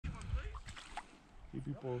Keep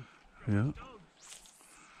you pulled. Yeah.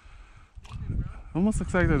 Almost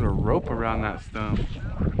looks like there's a rope around that stump.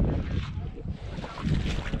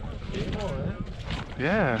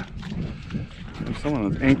 Yeah. If someone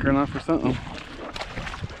was anchoring off or something.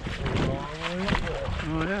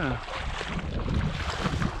 Oh yeah.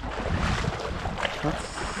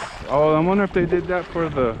 Oh, I wonder if they did that for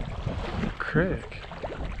the creek.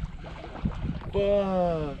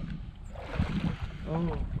 Fuck.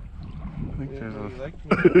 Oh. I think there's a...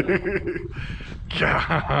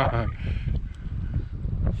 God.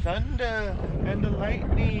 Thunder and the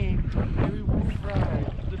lightning. Maybe we'll fry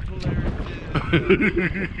the Polaris.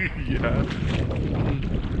 Yeah.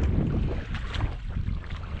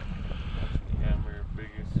 Hammer,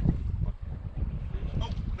 biggest. Oh,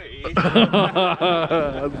 hey.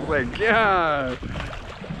 I was like, yeah.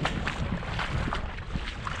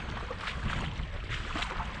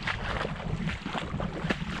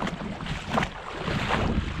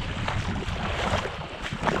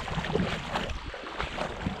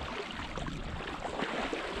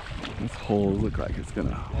 This hole looks like it's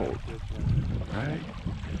gonna hold, right?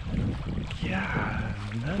 Yeah,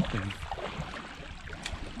 nothing.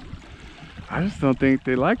 I just don't think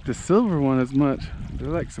they like the silver one as much.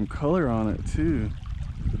 There's like some color on it too.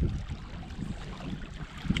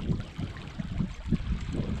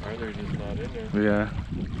 Or they're just not in there. But yeah.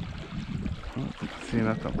 I don't think I'm seeing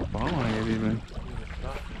at the bottom of it even.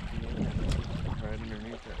 Right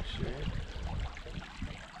underneath that shit.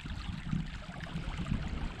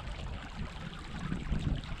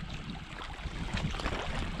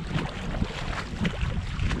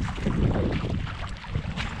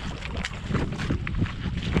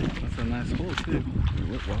 That's a nice hole too.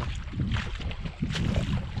 Whitewash.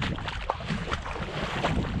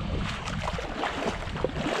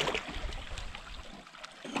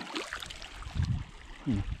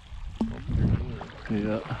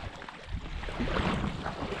 Yeah.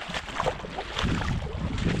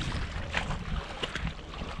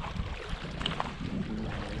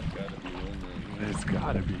 It's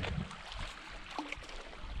gotta be.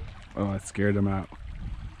 Oh, I scared him out.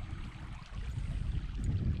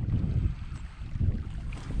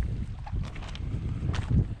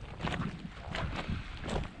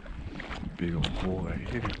 Big old hole right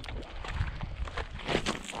here.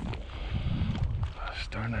 Gosh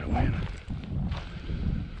darn that wind.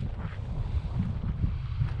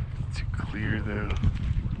 Too clear though.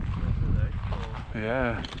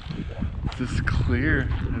 Yeah. This is clear.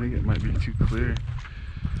 I think it might be too clear.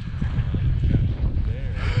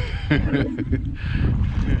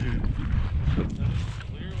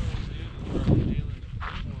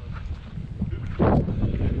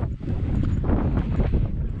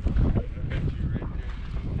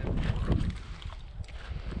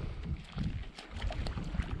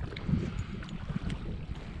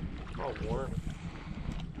 Oh, warm.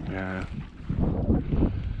 Yeah.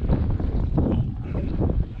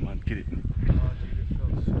 Come on, get it.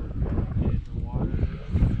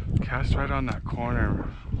 Cast right on that corner.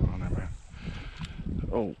 Oh, no, man.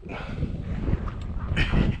 Oh.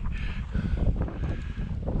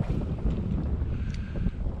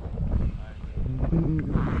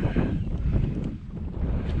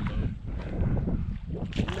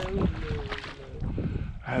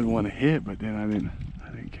 I had one hit, but then I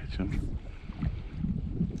didn't catch him.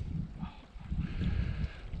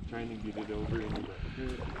 Trying to get it over in the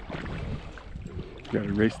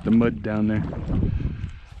Gotta race the mud down there.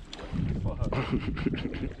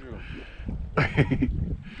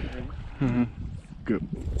 Good.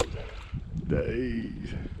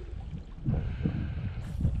 Days.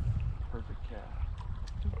 perfect cat.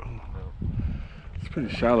 It's pretty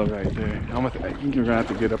shallow right there. I think you're gonna have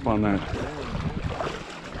to get up on that.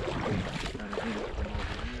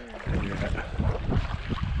 Yeah.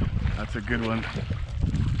 That's a good one.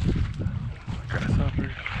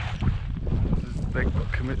 Grasshoppers. Just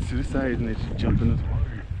like commit suicide and they just jump in this water.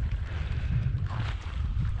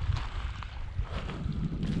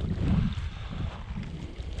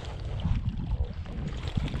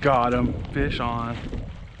 Got him. Fish on.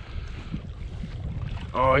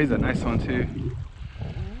 Oh, he's a nice one too.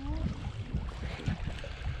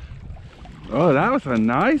 Oh, that was a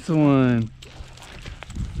nice one.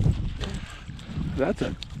 That's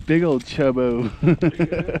a big old chubbo.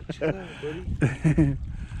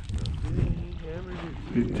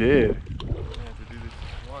 He did.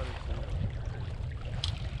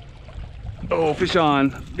 Oh, fish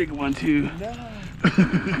on. Big one too.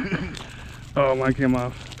 Oh, mine came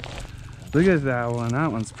off. Look at that one.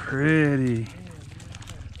 That one's pretty.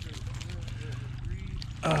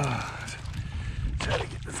 Oh, try to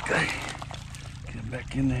get this guy. Get him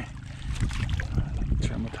back in there.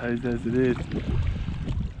 Traumatized as it is.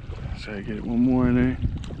 Try to get one more in there.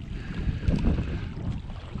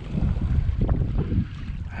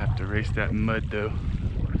 I have to race that mud though.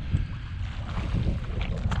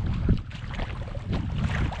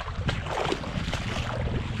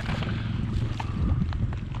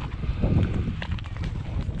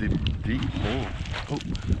 Deep hole. Oh,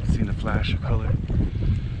 seen a flash of color.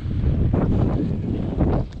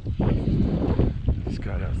 Just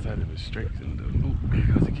got outside of his strike zone though. Oh, here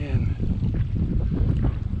he goes again.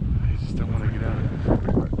 I just don't want to get out of this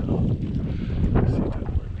part though. Let's see if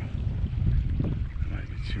that'll work. Might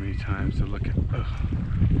be too many times to look at.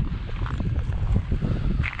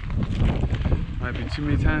 Might be too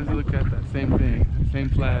many times to look at that same thing, same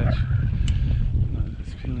flash. I'm not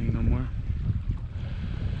just feeling no more.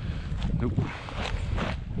 Nope.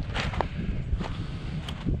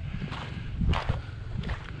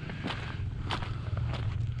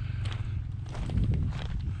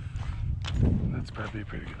 That's probably a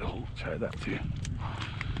pretty good hole. Try that too.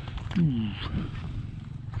 Ooh.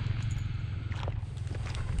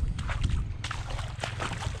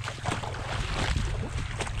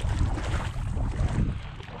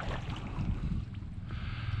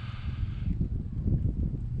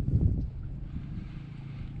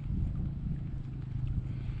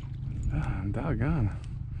 Doggone.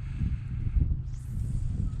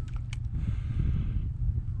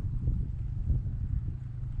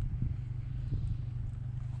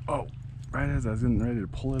 Oh, right as I was getting ready to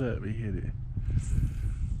pull it up, he hit it.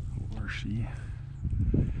 Or she.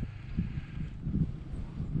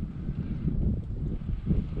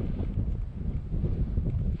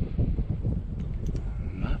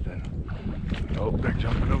 Nothing. Oh, they're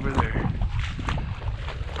jumping over there.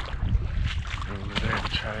 Go over there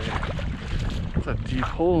and try it. It's a deep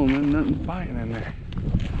hole and then nothing biting in there.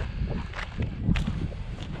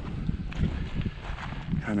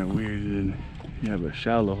 Kind of weird. You have a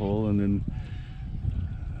shallow hole and then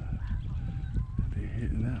they're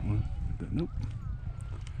hitting that one. Nope.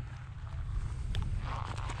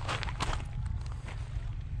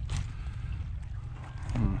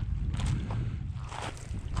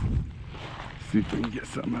 See if we can get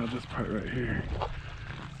something out of this part right here.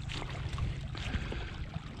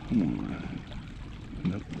 Come on.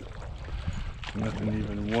 Nope. Nothing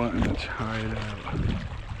even wanting to try it out.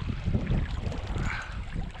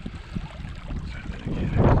 Try that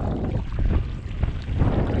again.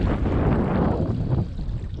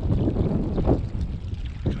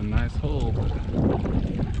 It's a nice hole, but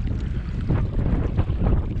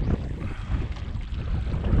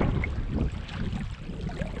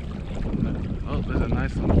oh, there's a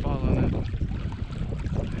nice one following it.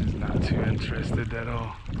 He's not too interested at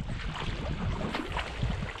all.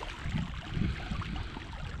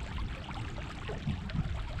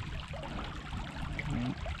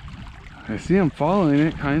 I see them following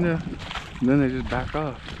it, kind of, and then they just back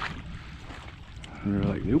off. And they're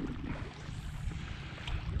like, nope.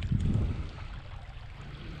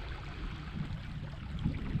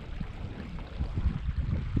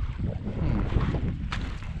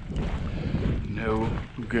 No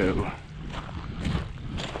go.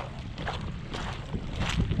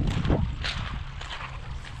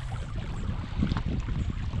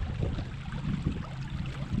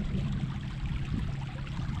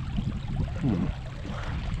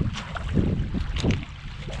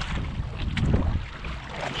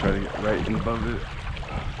 Try to get right in above it.